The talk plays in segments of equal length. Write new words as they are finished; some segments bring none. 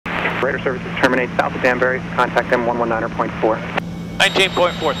Radar services terminate south of Danbury. Contact them 119.4.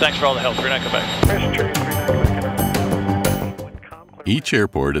 19.4, thanks for all the help. 39, come back. Each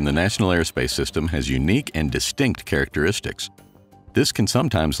airport in the National Airspace System has unique and distinct characteristics. This can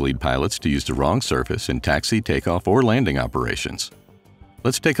sometimes lead pilots to use the wrong surface in taxi, takeoff, or landing operations.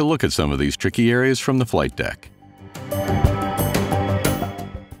 Let's take a look at some of these tricky areas from the flight deck.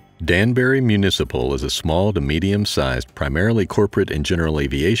 Danbury Municipal is a small to medium-sized, primarily corporate and general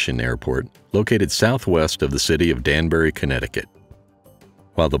aviation airport located southwest of the city of Danbury, Connecticut.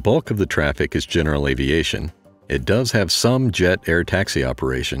 While the bulk of the traffic is general aviation, it does have some jet air taxi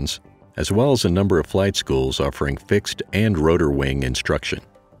operations, as well as a number of flight schools offering fixed and rotor wing instruction.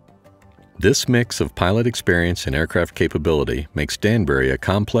 This mix of pilot experience and aircraft capability makes Danbury a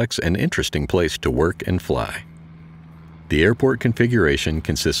complex and interesting place to work and fly. The airport configuration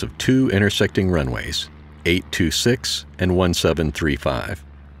consists of two intersecting runways, 826 and 1735.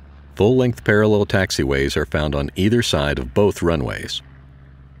 Full-length parallel taxiways are found on either side of both runways.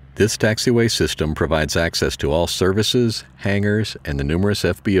 This taxiway system provides access to all services, hangars, and the numerous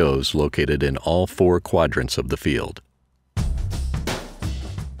FBOs located in all four quadrants of the field.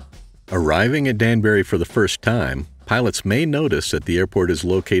 Arriving at Danbury for the first time, pilots may notice that the airport is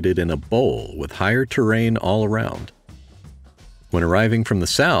located in a bowl with higher terrain all around. When arriving from the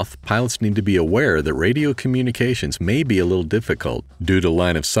south, pilots need to be aware that radio communications may be a little difficult due to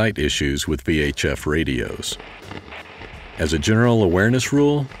line-of-sight issues with VHF radios. As a general awareness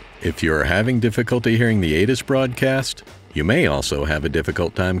rule, if you are having difficulty hearing the ATIS broadcast, you may also have a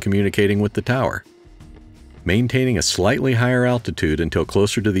difficult time communicating with the tower. Maintaining a slightly higher altitude until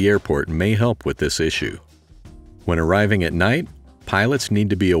closer to the airport may help with this issue. When arriving at night, pilots need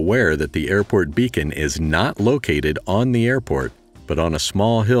to be aware that the airport beacon is not located on the airport, but on a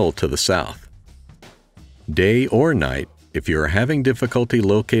small hill to the south. Day or night, if you are having difficulty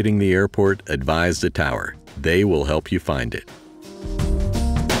locating the airport, advise the tower. They will help you find it.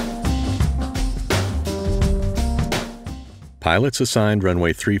 Pilots assigned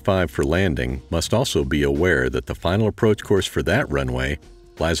runway 35 for landing must also be aware that the final approach course for that runway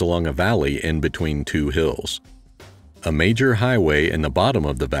lies along a valley in between two hills. A major highway in the bottom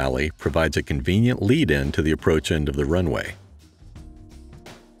of the valley provides a convenient lead-in to the approach end of the runway.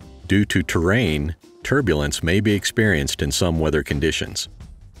 Due to terrain, turbulence may be experienced in some weather conditions.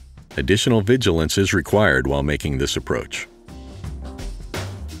 Additional vigilance is required while making this approach.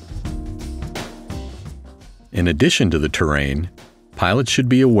 In addition to the terrain, pilots should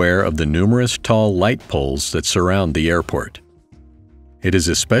be aware of the numerous tall light poles that surround the airport. It is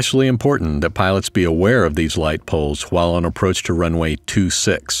especially important that pilots be aware of these light poles while on approach to runway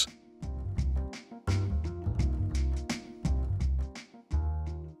 26.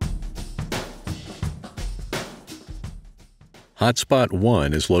 Hotspot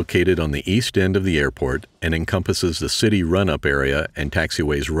 1 is located on the east end of the airport and encompasses the city run-up area and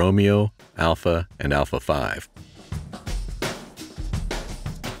taxiways Romeo, Alpha, and Alpha 5.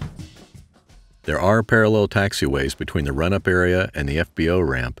 There are parallel taxiways between the run-up area and the FBO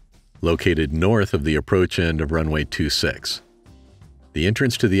ramp, located north of the approach end of runway 26. The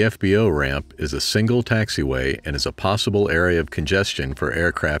entrance to the FBO ramp is a single taxiway and is a possible area of congestion for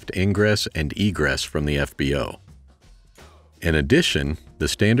aircraft ingress and egress from the FBO. In addition, the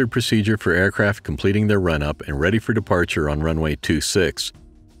standard procedure for aircraft completing their run-up and ready for departure on runway 26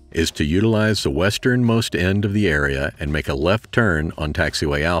 is to utilize the westernmost end of the area and make a left turn on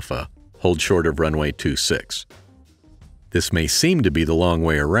taxiway Alpha, hold short of runway 26. This may seem to be the long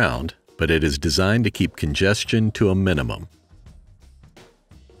way around, but it is designed to keep congestion to a minimum.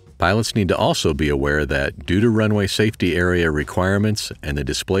 Pilots need to also be aware that, due to runway safety area requirements and the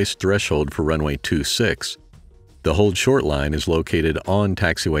displaced threshold for runway 26, the hold short line is located on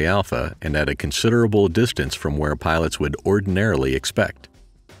taxiway Alpha and at a considerable distance from where pilots would ordinarily expect.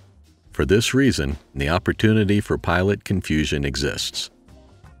 For this reason, the opportunity for pilot confusion exists.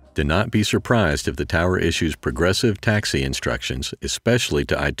 Do not be surprised if the tower issues progressive taxi instructions, especially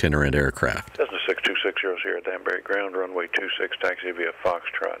to itinerant aircraft. Cessna 6260 here at Danbury Ground, runway 26, taxi via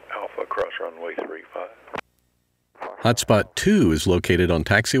Foxtrot, Alpha, cross runway 35. Hotspot 2 is located on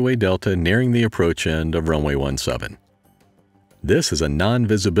taxiway Delta nearing the approach end of runway 17. This is a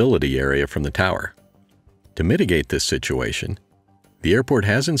non-visibility area from the tower. To mitigate this situation, the airport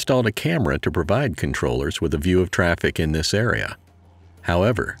has installed a camera to provide controllers with a view of traffic in this area.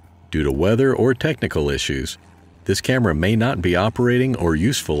 However, due to weather or technical issues, this camera may not be operating or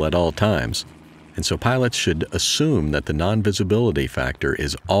useful at all times, and so pilots should assume that the non-visibility factor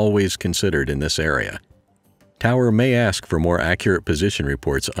is always considered in this area. Tower may ask for more accurate position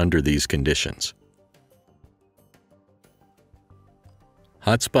reports under these conditions.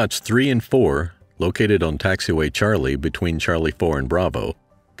 Hotspots 3 and 4, located on taxiway Charlie between Charlie 4 and Bravo,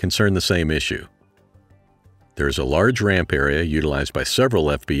 concern the same issue. There is a large ramp area utilized by several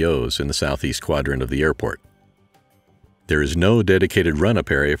FBOs in the southeast quadrant of the airport. There is no dedicated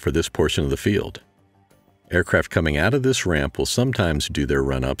run-up area for this portion of the field. Aircraft coming out of this ramp will sometimes do their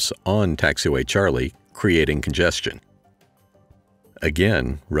run-ups on taxiway Charlie, creating congestion.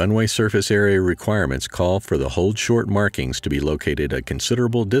 Again, runway surface area requirements call for the hold short markings to be located a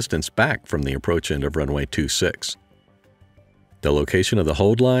considerable distance back from the approach end of runway 26. The location of the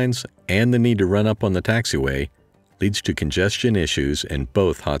hold lines and the need to run up on the taxiway leads to congestion issues in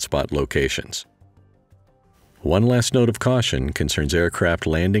both hotspot locations. One last note of caution concerns aircraft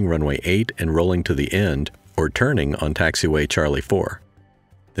landing runway 8 and rolling to the end or turning on taxiway Charlie 4.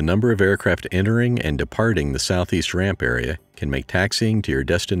 The number of aircraft entering and departing the southeast ramp area can make taxiing to your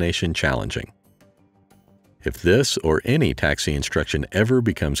destination challenging. If this or any taxi instruction ever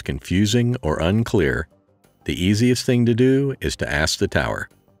becomes confusing or unclear, the easiest thing to do is to ask the tower.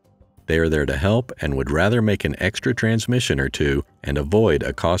 They are there to help and would rather make an extra transmission or two and avoid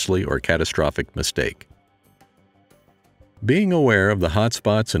a costly or catastrophic mistake. Being aware of the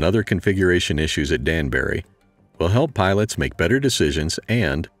hotspots and other configuration issues at Danbury will help pilots make better decisions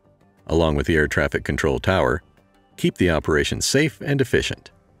and, along with the Air Traffic Control Tower, keep the operation safe and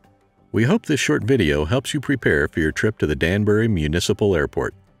efficient. We hope this short video helps you prepare for your trip to the Danbury Municipal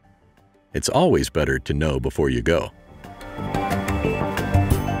Airport. It's always better to know before you go.